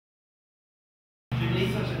You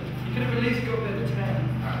could have at least got a bit of a 10.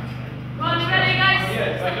 Come on, you ready, guys?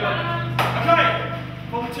 Yeah, back up. Okay,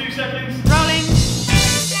 hold 2 seconds. Rolling.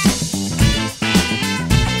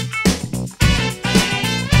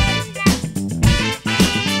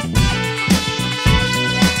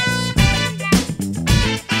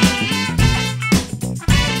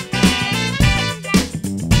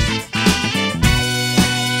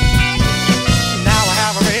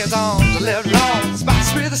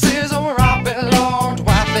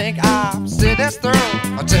 This through,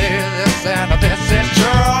 I'll tell you this and this is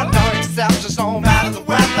true. No exceptions, no matter the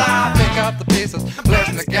weather. Pick up the pieces, place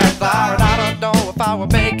them together. And I don't know if I will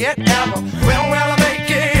make it ever. When will I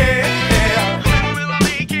make it? Yeah. When will I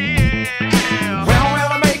make it? Yeah. When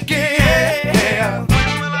will I make it? Yeah.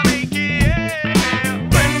 When will I make it? Yeah.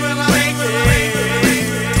 When will I make it?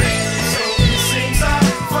 So it seems I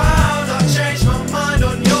found I've changed my mind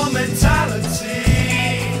on your mentality.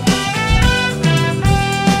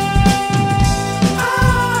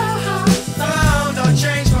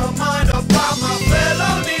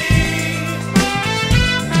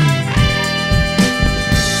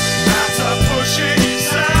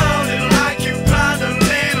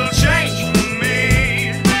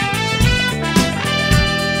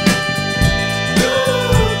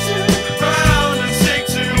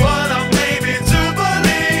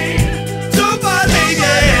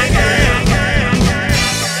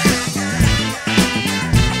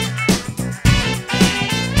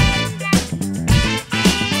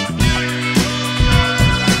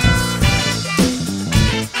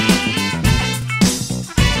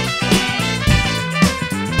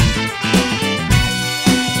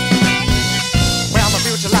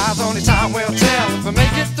 Only time will tell if I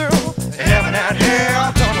make it through heaven and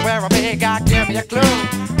hell. Don't know where I'll be, God give me a clue.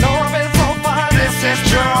 No, I've been so far, this is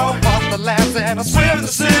true. Off the lands and I swim the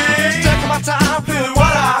sea. Taking my time.